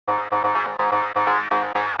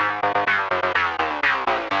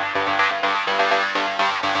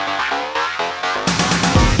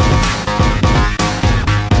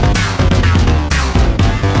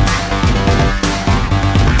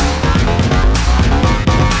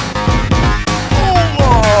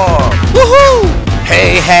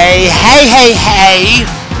Hey,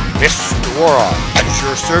 Mr. World, at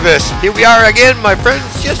your service. Here we are again, my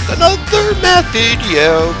friends, just another math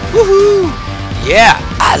video. Woohoo! Yeah,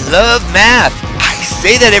 I love math. I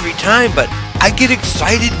say that every time, but I get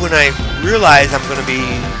excited when I realize I'm going to be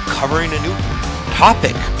covering a new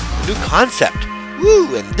topic, a new concept.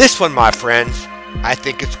 Woo! And this one, my friends, I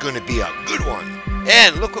think it's going to be a good one.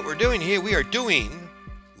 And look what we're doing here. We are doing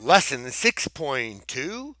lesson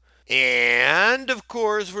 6.2. And, of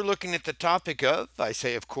course, we're looking at the topic of, I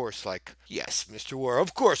say of course like, yes, Mr. War,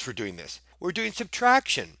 of course we're doing this. We're doing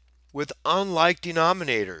subtraction with unlike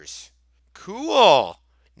denominators. Cool.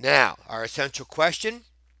 Now, our essential question.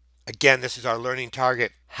 Again, this is our learning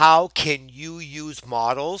target. How can you use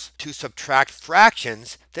models to subtract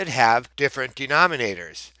fractions that have different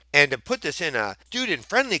denominators? And to put this in a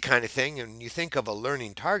student-friendly kind of thing, and you think of a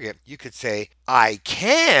learning target, you could say, I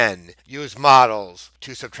can use models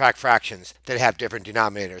to subtract fractions that have different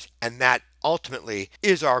denominators. And that ultimately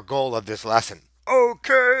is our goal of this lesson.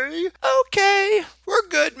 Okay, we're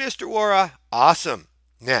good, Mr. Wara. Awesome.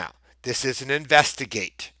 Now, this is an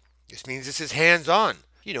investigate. This means this is hands-on.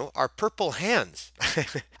 You know, our purple hands.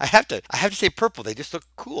 I have to say purple. They just look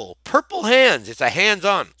cool. Purple hands. It's a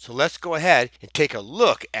hands-on. So let's go ahead and take a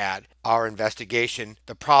look at our investigation,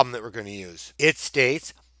 the problem that we're going to use. It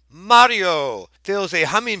states, Mario fills a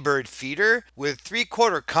hummingbird feeder with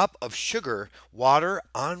 3/4 cup of sugar water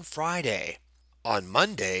on Friday. On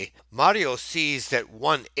Monday, Mario sees that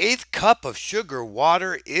 1/8 cup of sugar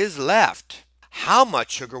water is left. How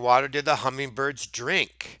much sugar water did the hummingbirds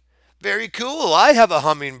drink? Very cool. I have a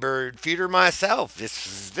hummingbird feeder myself.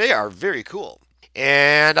 They are very cool.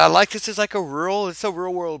 And I like this as like it's a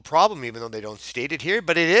real world problem, even though they don't state it here,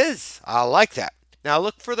 but it is. I like that. Now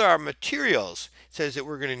look further our materials. It says that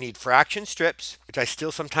we're going to need fraction strips, which I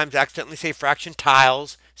still sometimes accidentally say fraction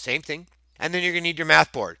tiles. Same thing. And then you're going to need your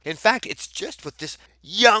math board. In fact, it's just what this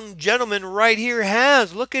young gentleman right here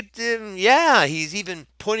has. Look at him. Yeah, he's even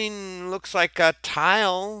putting, looks like a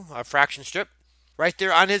tile, a fraction strip, right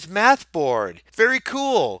there on his math board. Very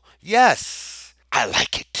cool. Yes, I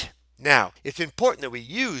like it. Now, it's important that we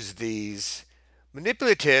use these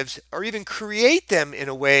manipulatives or even create them in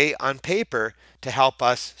a way on paper to help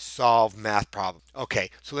us solve math problems.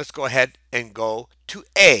 Okay, so let's go ahead and go to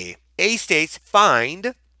A. A states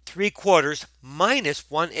find 3/4 minus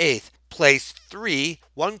 1/8. Place 3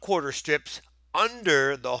 1/4 strips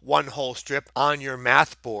under the 1 whole strip on your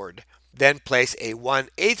math board. Then place a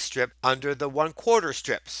 1/8 strip under the 1/4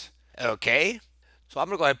 strips. Okay, so I'm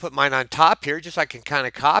going to go ahead and put mine on top here just so I can kind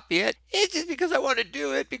of copy it. It's just because I want to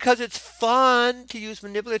do it, because it's fun to use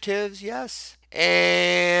manipulatives, yes.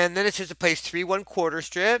 And then it says to place 3 1/4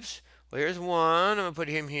 strips. Well, here's one. I'm going to put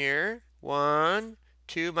him here. 1,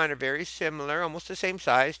 2, mine are very similar, almost the same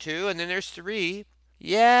size, 2, and then there's 3.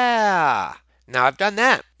 Yeah. Now I've done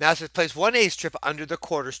that. Now it says place 1/8 strip under the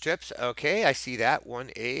quarter strips. Okay, I see that.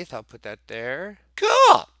 1/8. I'll put that there.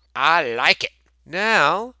 Cool. I like it.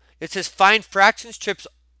 Now it says find fraction strips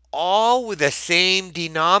all with the same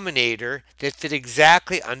denominator that fit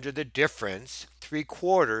exactly under the difference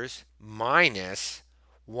 3/4 minus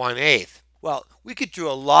 1/8. Well, we could do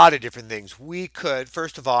a lot of different things. We could,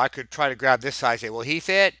 first of all, I could try to grab this side and say, will he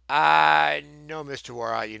fit? No, Mr.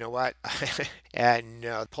 Wara, you know what? And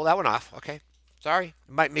pull that one off. Okay. Sorry.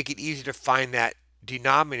 It might make it easier to find that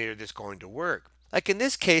denominator that's going to work. Like in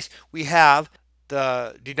this case, we have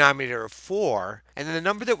the denominator of 4, and then the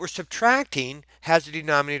number that we're subtracting has a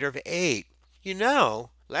denominator of 8. You know,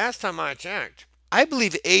 last time I checked, I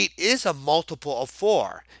believe 8 is a multiple of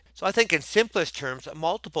 4. So I think in simplest terms, a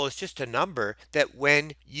multiple is just a number that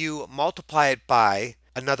when you multiply it by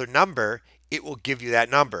another number, it will give you that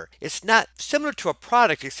number. It's not similar to a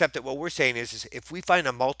product, except that what we're saying is if we find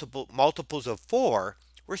a multiples of 4,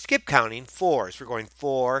 we're skip counting 4s. We're going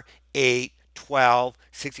 4, 8, 12,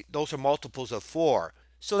 16. Those are multiples of 4.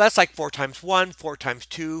 So that's like 4 times 1, 4 times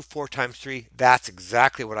 2, 4 times 3. That's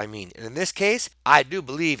exactly what I mean. And in this case, I do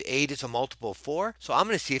believe 8 is a multiple of 4. So I'm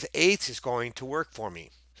going to see if 8 is going to work for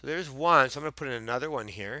me. So there's 1. So I'm going to put in another one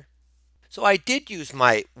here. So I did use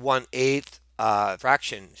my 1/8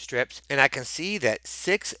 fraction strips, and I can see that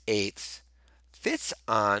 6/8 fits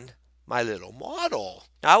on my little model.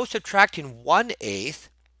 Now I was subtracting 1/8,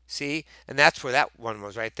 see, and that's where that one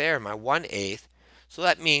was right there, my 1/8. So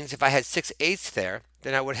that means if I had 6/8 there,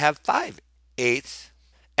 then I would have 5/8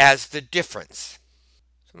 as the difference.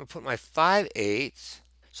 So I'm going to put my 5/8.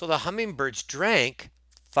 So the hummingbirds drank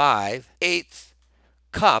 5/8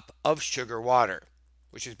 cup of sugar water,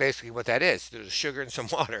 which is basically what that is. There's sugar and some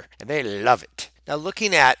water, and they love it. Now,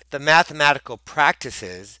 looking at the mathematical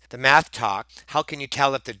practices, the math talk, how can you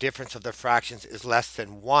tell if the difference of the fractions is less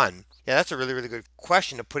than 1? Yeah, that's a really, really good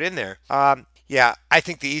question to put in there. Yeah, I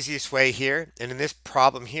think the easiest way here, and in this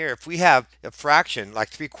problem here, if we have a fraction like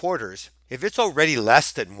 3/4, if it's already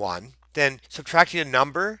less than 1, then subtracting a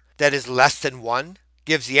number that is less than 1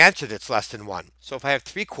 gives the answer that's less than 1. So if I have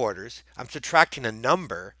 3/4, I'm subtracting a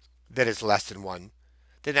number that is less than 1,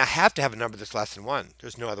 then I have to have a number that's less than 1.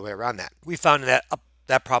 There's no other way around that. We found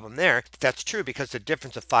that problem there, that's true because the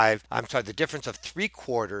difference of the difference of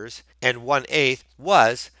 3/4 and 1/8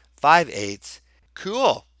 was 5/8.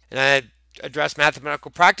 Cool. And I addressed mathematical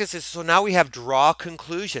practices, so now we have draw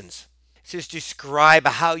conclusions. It says describe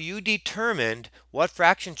how you determined what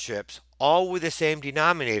fraction strips, all with the same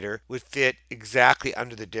denominator, would fit exactly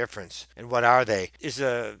under the difference. And what are they? Is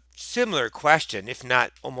a similar question, if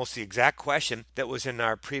not almost the exact question that was in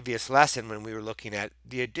our previous lesson when we were looking at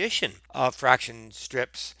the addition of fraction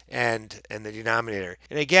strips and the denominator.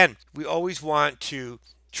 And again, we always want to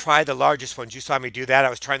try the largest ones. You saw me do that. I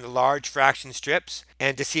was trying the large fraction strips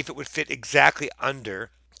and to see if it would fit exactly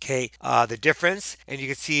under the difference, and you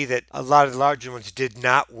can see that a lot of the larger ones did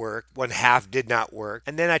not work. 1/2 did not work.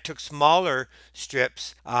 And then I took smaller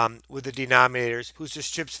strips with the denominators whose the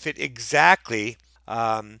strips fit exactly,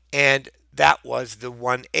 and that was the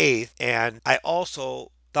 1/8. And I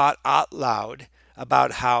also thought out loud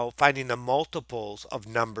about how finding the multiples of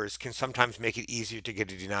numbers can sometimes make it easier to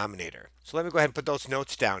get a denominator. So let me go ahead and put those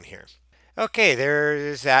notes down here. Okay,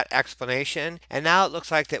 there's that explanation. And now it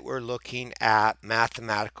looks like that we're looking at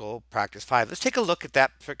mathematical practice 5. Let's take a look at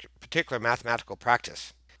that particular mathematical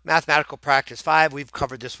practice. Mathematical practice 5, we've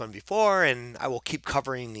covered this one before, and I will keep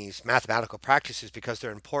covering these mathematical practices because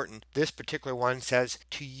they're important. This particular one says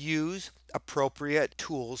to use appropriate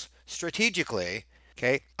tools strategically.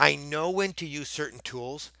 Okay, I know when to use certain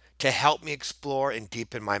tools to help me explore and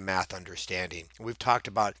deepen my math understanding. We've talked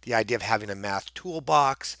about the idea of having a math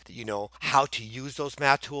toolbox, that you know how to use those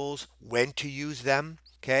math tools, when to use them.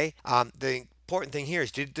 Okay, the important thing here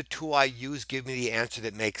is, did the tool I use give me the answer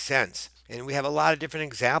that makes sense? And we have a lot of different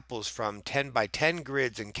examples, from 10 by 10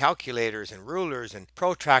 grids and calculators and rulers and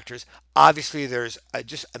protractors. Obviously, there's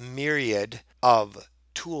just a myriad of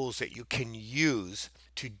tools that you can use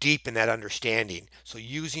to deepen that understanding. So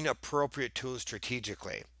using appropriate tools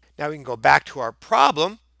strategically. Now we can go back to our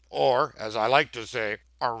problem, or as I like to say,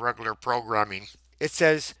 our regular programming. It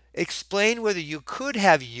says, explain whether you could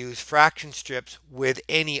have used fraction strips with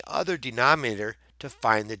any other denominator to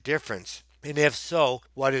find the difference. And if so,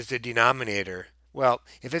 what is the denominator? Well,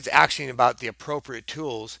 if it's asking about the appropriate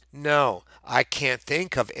tools, no, I can't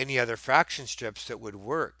think of any other fraction strips that would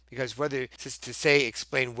work. Because whether it's to say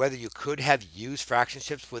explain whether you could have used fraction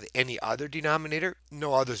strips with any other denominator,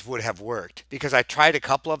 no others would have worked. Because I tried a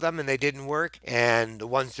couple of them and they didn't work, and the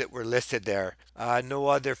ones that were listed there, no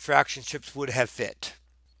other fraction strips would have fit.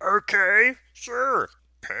 Okay, sure.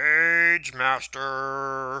 Page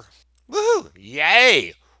master. Woohoo!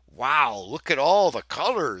 Yay! Wow, look at all the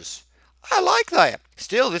colors. I like that.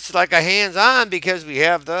 Still, this is like a hands-on because we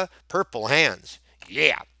have the purple hands.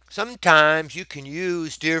 Yeah. Sometimes you can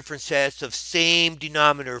use different sets of same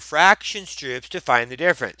denominator fraction strips to find the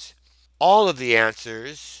difference. All of the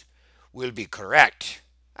answers will be correct.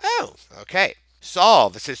 Oh, okay.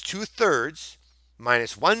 Solve. It says 2/3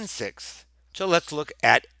 minus 1/6. So let's look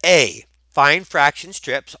at A. Find fraction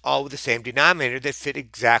strips all with the same denominator that fit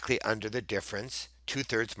exactly under the difference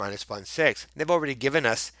 2/3 minus 1/6. They've already given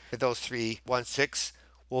us that those three 1/6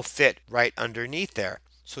 will fit right underneath there.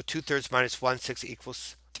 So 2/3 minus 1/6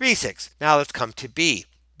 equals 3/6. Now let's come to B.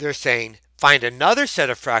 They're saying find another set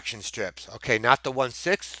of fraction strips. Okay, not the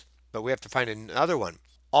 1/6, but we have to find another one.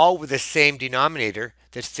 All with the same denominator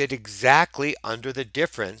that fit exactly under the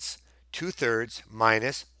difference 2/3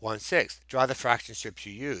 minus 1/6. Draw the fraction strips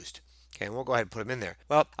you used. Okay, and we'll go ahead and put them in there.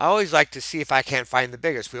 Well, I always like to see if I can't find the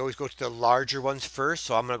biggest. We always go to the larger ones first,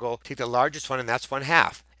 so I'm going to go take the largest one, and that's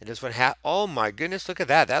 1/2. And this 1/2, oh my goodness, look at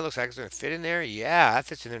that. That looks like it's going to fit in there. Yeah, that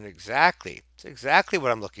fits in there exactly. It's exactly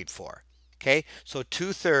what I'm looking for. Okay, so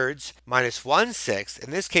 2/3 minus 1/6,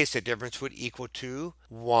 in this case, the difference would equal to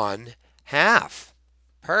 1/2.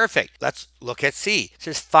 Perfect. Let's look at C. It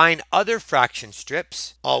says find other fraction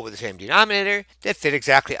strips, all with the same denominator, that fit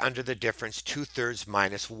exactly under the difference 2/3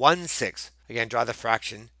 minus 1/6. Again, draw the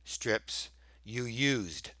fraction strips you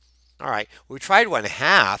used. All right, we tried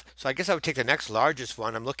 1/2, so I guess I would take the next largest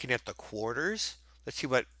one. I'm looking at the quarters. Let's see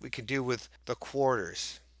what we can do with the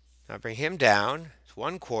quarters. Now bring him down. It's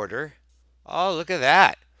 1/4. Oh, look at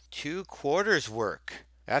that. 2/4 work.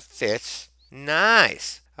 That fits.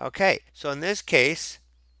 Nice. Okay, so in this case,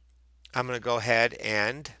 I'm going to go ahead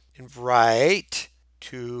and and write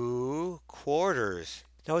 2/4.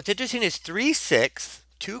 Now what's interesting is 3/6,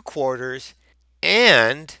 2/4,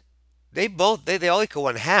 and they all equal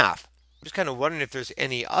 1/2. I'm just kind of wondering if there's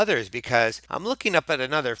any others because I'm looking up at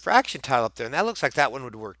another fraction title up there and that looks like that one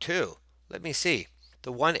would work too. Let me see.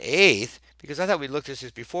 The 1/8, because I thought we looked at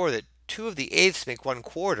this before, that 2 of the eighths make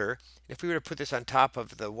 1/4. If we were to put this on top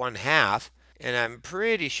of the 1/2, and I'm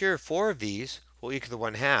pretty sure 4 of these will equal to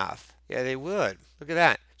 1/2. Yeah, they would. Look at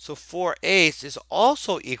that. So 4/8 is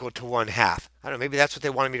also equal to 1/2. I don't know, maybe that's what they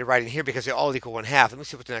wanted me to write in here because they all equal 1/2. Let me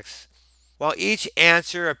see what the next. While each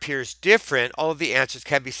answer appears different, all of the answers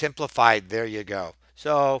can be simplified. There you go.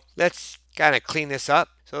 So let's kind of clean this up.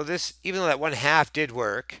 So this, even though that 1/2 did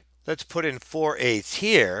work, let's put in 4/8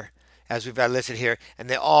 here, as we've got listed here, and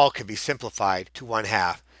they all can be simplified to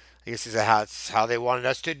 1/2. I guess that's how they wanted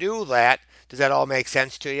us to do that. Does that all make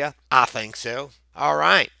sense to you? I think so. All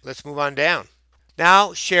right, let's move on down.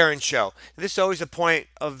 Now, share and show. This is always the point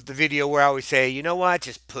of the video where I always say, you know what,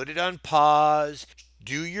 just put it on pause.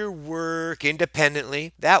 Do your work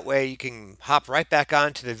independently. That way you can hop right back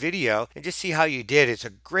onto the video and just see how you did. It's a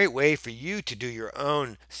great way for you to do your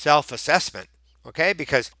own self-assessment, okay?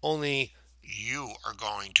 Because only you are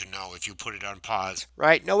going to know if you put it on pause,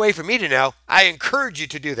 right? No way for me to know. I encourage you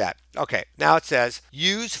to do that. Okay, now it says,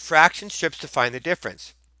 use fraction strips to find the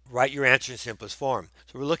difference. Write your answer in simplest form.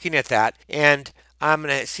 So we're looking at that, and I'm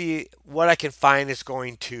going to see what I can find is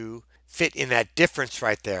going to fit in that difference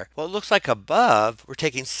right there. Well, it looks like above we're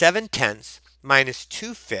taking 7/10 minus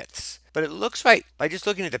 2/5, but it looks like by just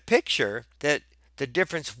looking at the picture that the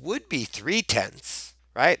difference would be 3/10,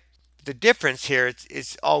 right? The difference here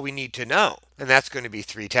is all we need to know, and that's going to be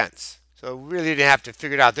 3/10. So we really didn't have to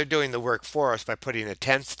figure it out. They're doing the work for us by putting a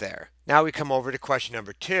tenth there. Now we come over to question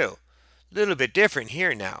number 2. A little bit different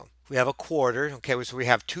here now. We have a quarter. Okay, so we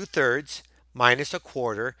have 2/3 minus a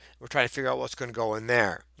quarter. We're trying to figure out what's going to go in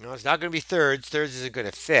there. You know, it's not going to be thirds. Thirds isn't going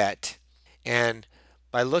to fit. And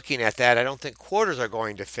by looking at that, I don't think quarters are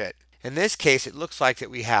going to fit. In this case, it looks like that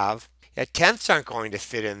we have tenths aren't going to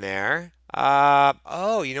fit in there.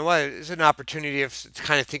 Oh, you know what? It's an opportunity to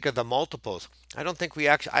kind of think of the multiples. I don't think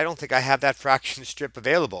I have that fraction strip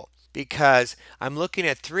available because I'm looking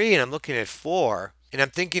at 3 and I'm looking at 4 and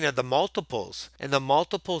I'm thinking of the multiples. And the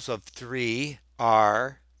multiples of 3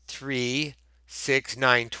 are 3, 6,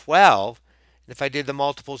 9, 12. And if I did the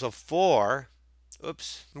multiples of 4,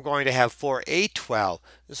 I'm going to have 4, 8, 12.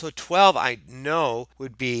 So 12 I know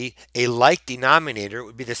would be a like denominator. It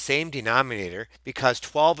would be the same denominator because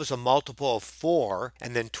 12 is a multiple of 4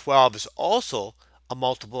 and then 12 is also a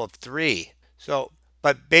multiple of 3. So,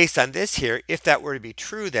 but based on this here, if that were to be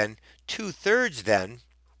true, then 2/3 then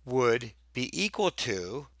would be equal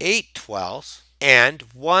to 8/12 and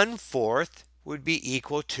 1/4 would be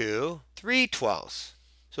equal to 3/12.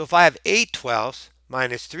 So if I have 8/12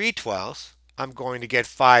 minus 3/12, I'm going to get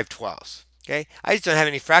 5/12. Okay, I just don't have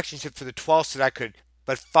any fraction strips for the 12ths that I could,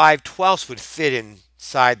 but 5/12 would fit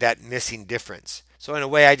inside that missing difference. So in a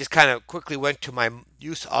way, I just kind of quickly went to my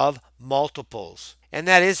use of multiples. And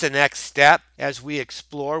that is the next step as we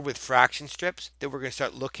explore with fraction strips, that we're going to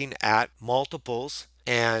start looking at multiples,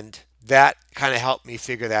 and that kind of helped me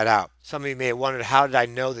figure that out. Some of you may have wondered, how did I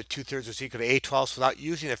know that 2/3 was equal to 8/12 without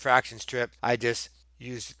using the fraction strip? I just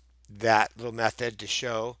used that little method to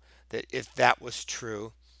show that if that was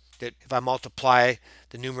true, that if I multiply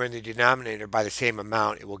the numerator and the denominator by the same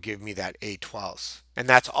amount, it will give me that 8/12. And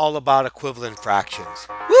that's all about equivalent fractions.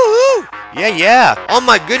 Woohoo! Yeah. Oh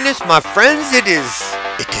my goodness, my friends, it is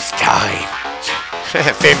time.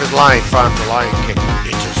 Famous line from The Lion King.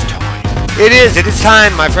 It is time. It is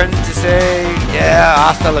time, my friends, to say, yeah,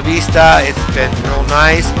 hasta la vista. It's been real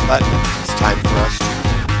nice, but it's time for us to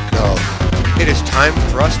go. It is time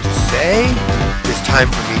for us to say, it's time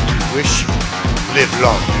for me to wish you live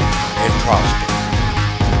long and prosper.